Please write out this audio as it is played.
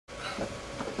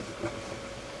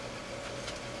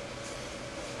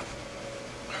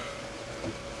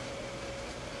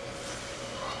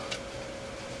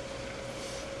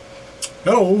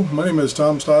Hello, my name is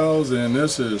Tom Stiles, and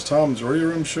this is Tom's Radio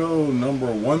Room Show number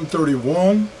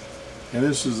 131, and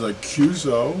this is a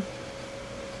QSO,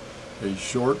 a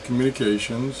short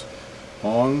communications,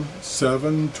 on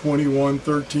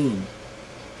 7/21/13.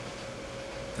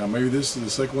 Now maybe this is the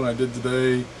second one I did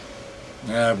today.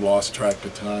 I've lost track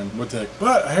of time. What the heck?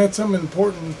 But I had something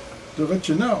important to let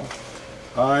you know.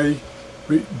 I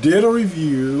did a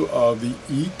review of the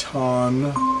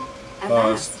Eton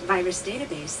virus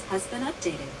database has been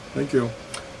updated. Thank you.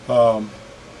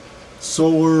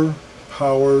 Solar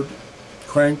powered,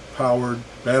 crank powered,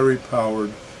 battery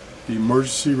powered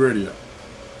emergency radio.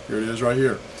 Here it is right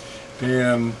here.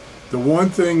 And the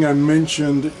one thing I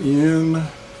mentioned in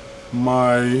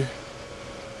my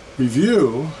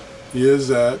review is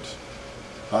that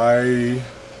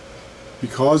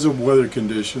because of weather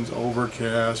conditions,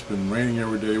 overcast, been raining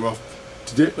every day. Well,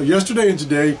 yesterday and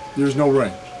today, there's no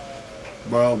rain.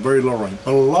 Well, very low rain,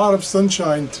 but a lot of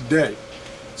sunshine today.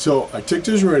 So I took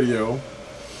this radio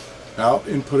out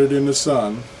and put it in the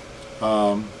sun.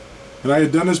 And I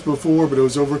had done this before, but it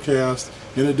was overcast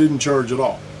and it didn't charge at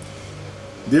all.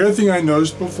 The other thing I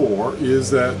noticed before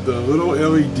is that the little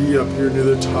LED up here near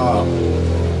the top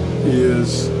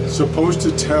is supposed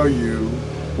to tell you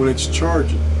when it's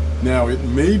charging. Now, it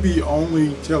may be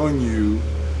only telling you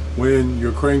when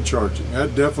you're crank charging.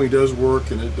 That definitely does work,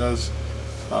 and it does,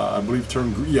 I believe,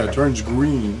 it turns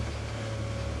green.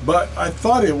 But I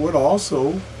thought it would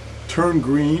also turn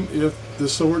green if the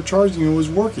solar charging was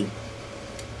working.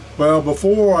 Well,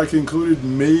 before I concluded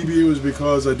maybe it was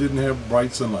because I didn't have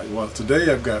bright sunlight. Well, today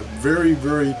I've got very,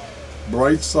 very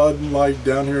bright sunlight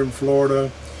down here in Florida,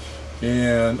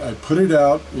 and I put it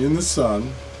out in the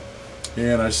sun,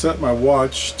 and I set my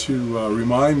watch to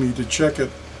remind me to check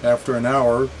it after an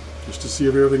hour just to see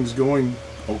if everything's going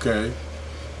okay.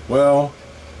 Well,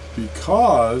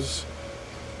 because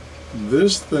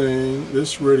this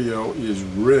radio is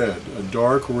red, a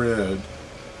dark red,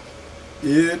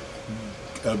 it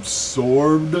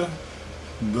absorbed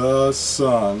the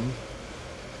sun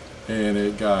and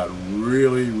it got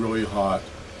really, really hot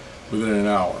within an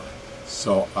hour.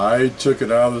 So I took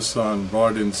it out of the sun,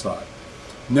 brought it inside.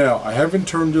 Now, I haven't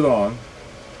turned it on,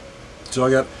 so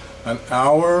I got an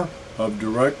hour of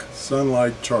direct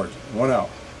sunlight charging, 1 hour.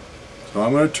 So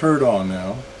I'm going to turn it on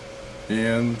now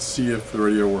and see if the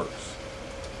radio works.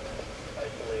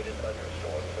 Isolated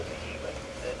thunderstorms in the evening,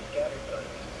 then scattered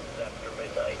thunderstorms after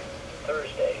midnight.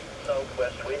 Thursday,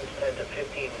 southwest winds 10 to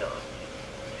 15 knots.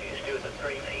 Seas 2 to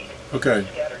 3 feet. Okay.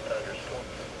 Scattered thunderstorms.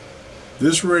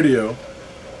 This radio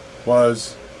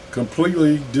was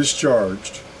completely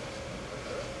discharged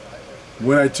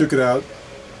when I took it out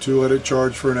to let it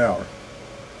charge for an hour.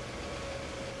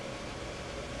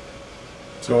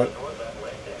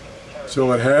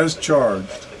 So it has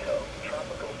charged,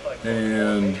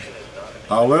 and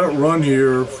I'll let it run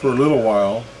here for a little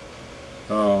while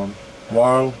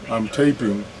I'm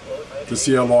taping to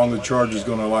see how long the charge is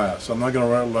going to last. I'm not going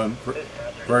to run for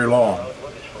very long.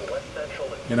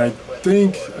 And I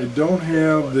think, I don't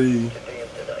have the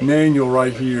manual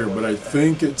right here, but I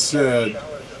think it said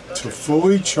to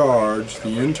fully charge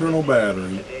the internal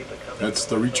battery, that's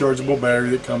the rechargeable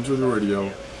battery that comes with the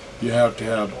radio, you have to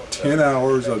have 10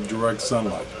 hours of direct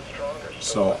sunlight.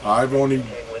 So I've only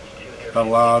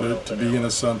allowed it to be in the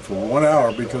sun for 1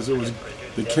 hour because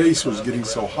the case was getting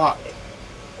so hot.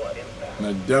 And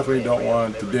I definitely don't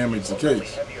want to damage the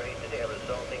case.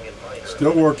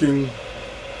 Still working.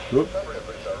 Whoop.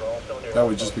 That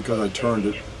was just because I turned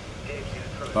it.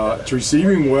 It's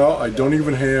receiving well. I don't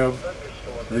even have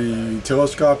the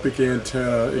telescopic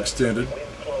antenna extended.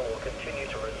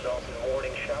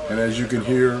 And as you can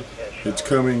hear, it's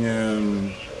coming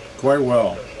in quite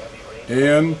well.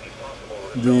 And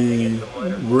the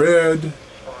red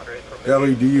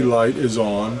LED light is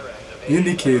on,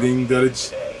 indicating that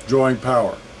it's drawing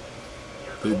power.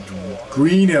 The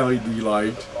green LED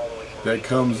light that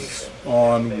comes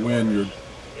on when you're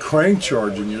crank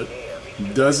charging it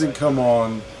doesn't come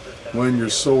on when you're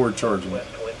solar charging it.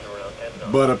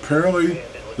 But apparently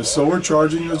the solar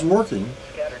charging is working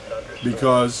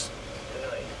because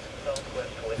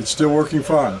it's still working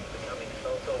fine.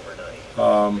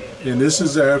 And this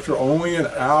is after only an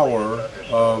hour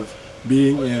of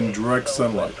being in direct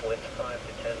sunlight.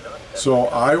 So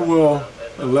I will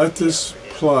let this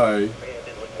play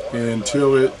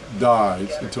until it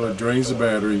dies, until it drains the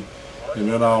battery,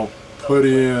 and then I'll put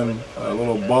in a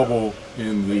little bubble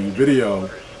in the video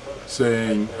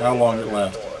saying how long it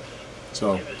lasted.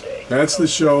 So that's the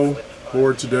show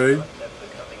for today.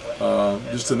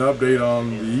 Just an update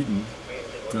on the Eton.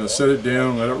 I'm going to set it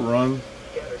down, let it run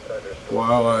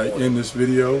while I end this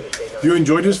video. If you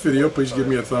enjoyed this video, please give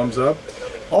me a thumbs up.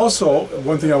 Also,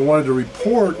 one thing I wanted to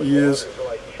report is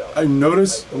I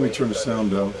noticed, let me turn the sound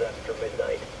down.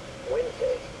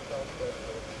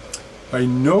 I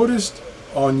noticed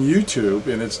on YouTube,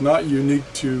 and it's not unique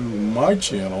to my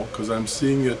channel because I'm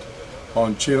seeing it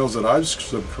on channels that I've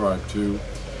subscribed to,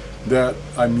 that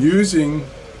I'm using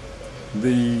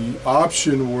the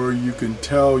option where you can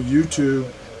tell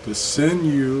YouTube to send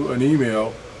you an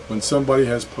email when somebody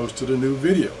has posted a new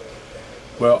video.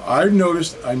 Well, I've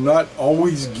noticed I'm not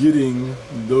always getting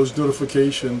those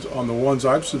notifications on the ones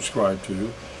I've subscribed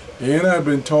to, and I've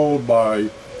been told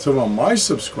by some of my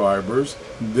subscribers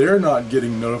they're not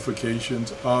getting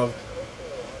notifications of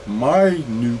my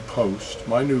new post,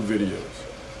 my new videos.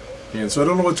 And so I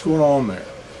don't know what's going on there.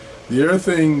 The other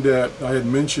thing that I had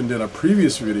mentioned in a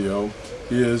previous video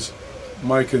is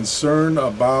my concern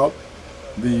about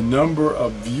the number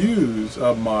of views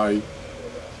of my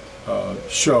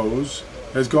shows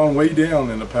has gone way down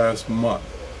in the past month.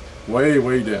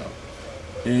 Way down.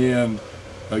 And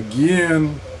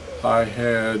again, I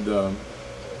had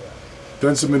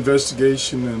done some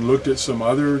investigation and looked at some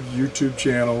other YouTube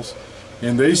channels,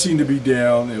 and they seem to be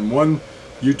down. And one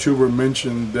YouTuber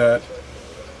mentioned that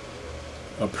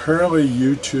apparently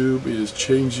YouTube is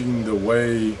changing the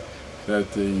way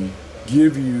that they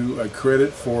give you a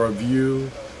credit for a view,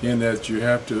 in that you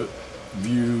have to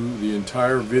view the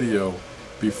entire video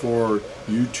before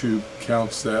YouTube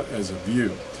counts that as a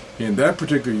view. And that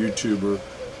particular YouTuber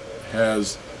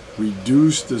has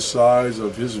reduced the size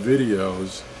of his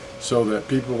videos so that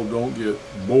people don't get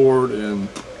bored and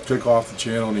click off the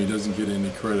channel and he doesn't get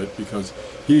any credit, because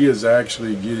he is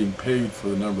actually getting paid for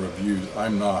the number of views.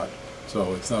 I'm not.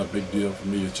 So it's not a big deal for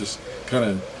me. It's just kind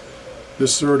of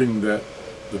asserting that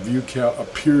the view count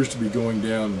appears to be going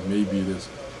down. Maybe it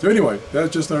isn't. So anyway,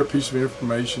 that's just another piece of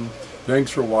information.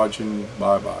 Thanks for watching.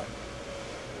 Bye-bye.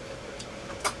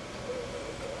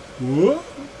 Whoa.